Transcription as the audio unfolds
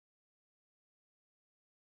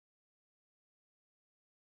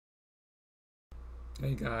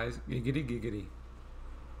Hey guys, giggity giggity.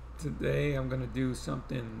 Today I'm gonna do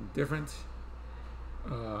something different.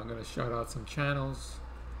 I'm gonna shout out some channels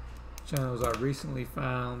I recently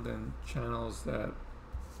found, and channels that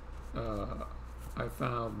I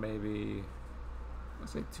found maybe,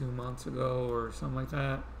 let's say, 2 months ago or something like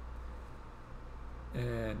that.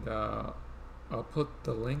 And I'll put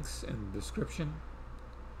the links in the description.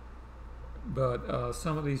 But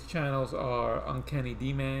some of these channels are Uncanny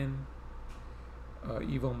D-Man,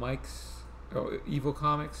 Evil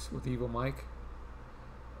Comics with Evil Mike,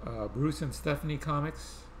 Bruce and Stephanie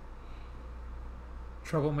Comics,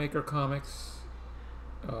 Troublemaker Comics,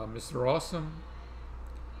 Mr. Awesome,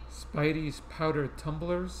 Spidey's Powdered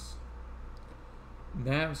Tumblers,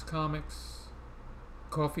 Nav's Comics,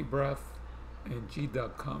 CoffeeBreath, and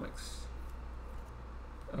Gdub Comics.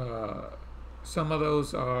 Some of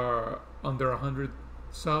those are under 100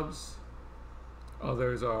 subs.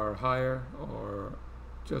 Others are higher or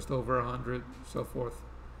just over 100, so forth.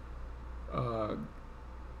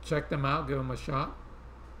 Check them out, give them a shot.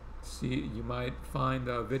 See, you might find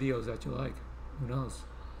videos that you like. Who knows?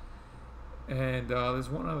 And there's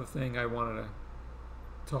one other thing I wanted to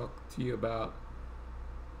talk to you about.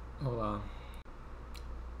 Hold on.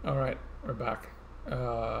 All right, we're back.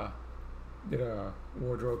 Did a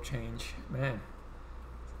wardrobe change. Man,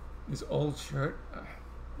 this old shirt, I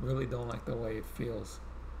really don't like the way it feels,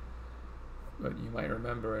 but you might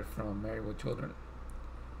remember it from Married with Children.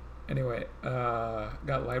 Anyway,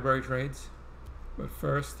 got library trades, but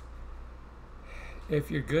first, if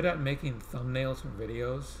you're good at making thumbnails for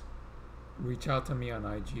videos, reach out to me on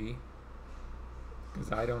IG,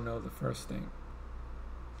 because I don't know the first thing,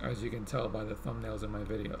 as you can tell by the thumbnails in my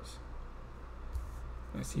videos.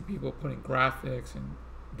 I see people putting graphics and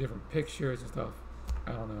different pictures and stuff.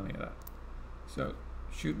 I don't know any of that. So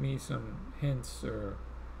shoot me some hints or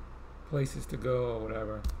places to go or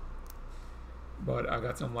whatever. But I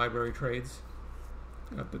got some library trades.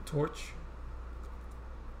 Got the Torch.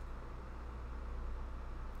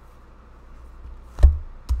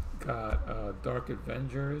 Got Dark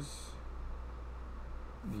Avengers.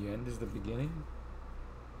 The End is the Beginning.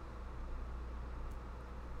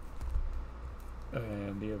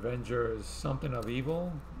 And the Avengers, Something of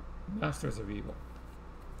Evil, Masters of Evil.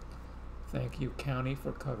 Thank you, County,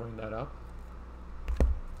 for covering that up.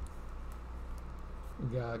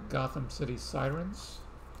 We got Gotham City Sirens.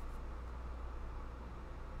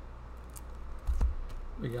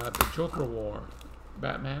 We got the Joker War,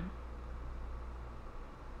 Batman.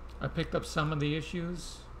 I picked up some of the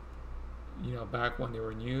issues, back when they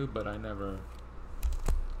were new, but I never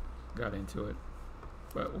got into it.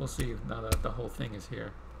 But we'll see now that the whole thing is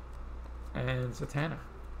here. And Satana.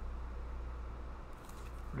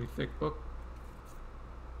 Pretty thick book.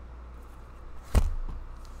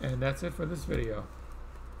 And that's it for this video.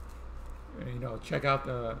 Check out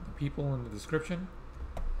the people in the description.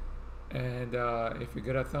 And if you're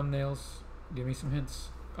good at thumbnails, give me some hints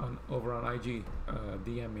over on IG.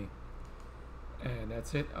 DM me. And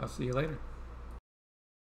that's it. I'll see you later.